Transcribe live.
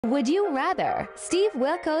Would you rather? Steve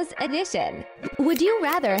Wilkos edition. Would you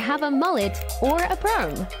rather have a mullet or a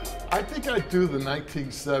perm? I think I'd do the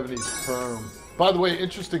 1970s perm. By the way,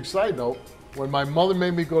 interesting side note, when my mother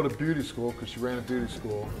made me go to beauty school, because she ran a beauty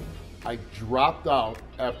school, I dropped out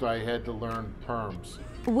after I had to learn perms.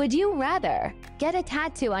 Would you rather get a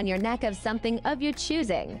tattoo on your neck of something of your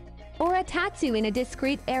choosing, or a tattoo in a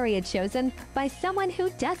discrete area chosen by someone who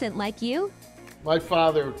doesn't like you? My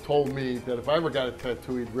father told me that if I ever got a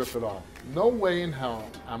tattoo, he'd rip it off. No way in hell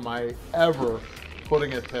am I ever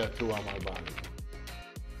putting a tattoo on my body.